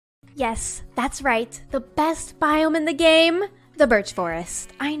Yes, that's right. The best biome in the game. The birch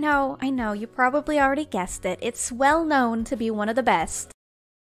forest. I know. You probably already guessed it. It's well known to be one of the best.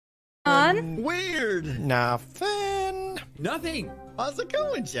 Weird. Nothing. Nothing. How's it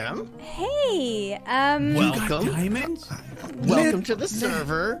going, Gem? Hey, Welcome. Diamonds? Welcome to the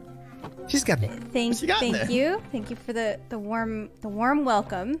server. She's got Thank you for the warm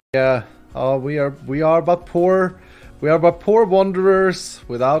welcome. Yeah. Oh, we are but poor wanderers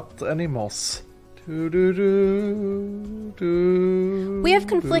without any moss. We have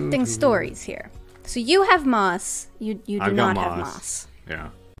conflicting stories here. So you have moss. You do not have moss. Yeah.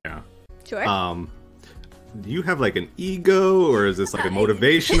 Sure. Do you have like an ego, or is this like a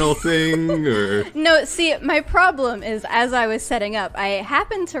motivational thing, or? No, see, my problem is, as I was setting up, I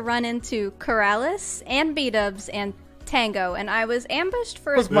happened to run into Corrales and B-Dubs and Tango, and I was ambushed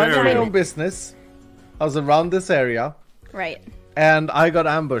for I was minding my diamond. own business. I was around this area. Right. And I got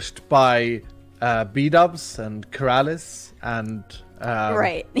ambushed by B-Dubs and Corrales and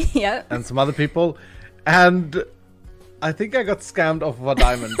Right. Yep. and some other people, and I think I got scammed off of a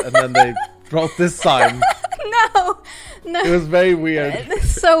diamond, and then they brought this sign. No. It was very weird.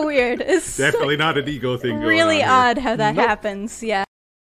 It's so weird. It's Definitely not an ego thing. really going on odd how that Nope. happens. Yeah.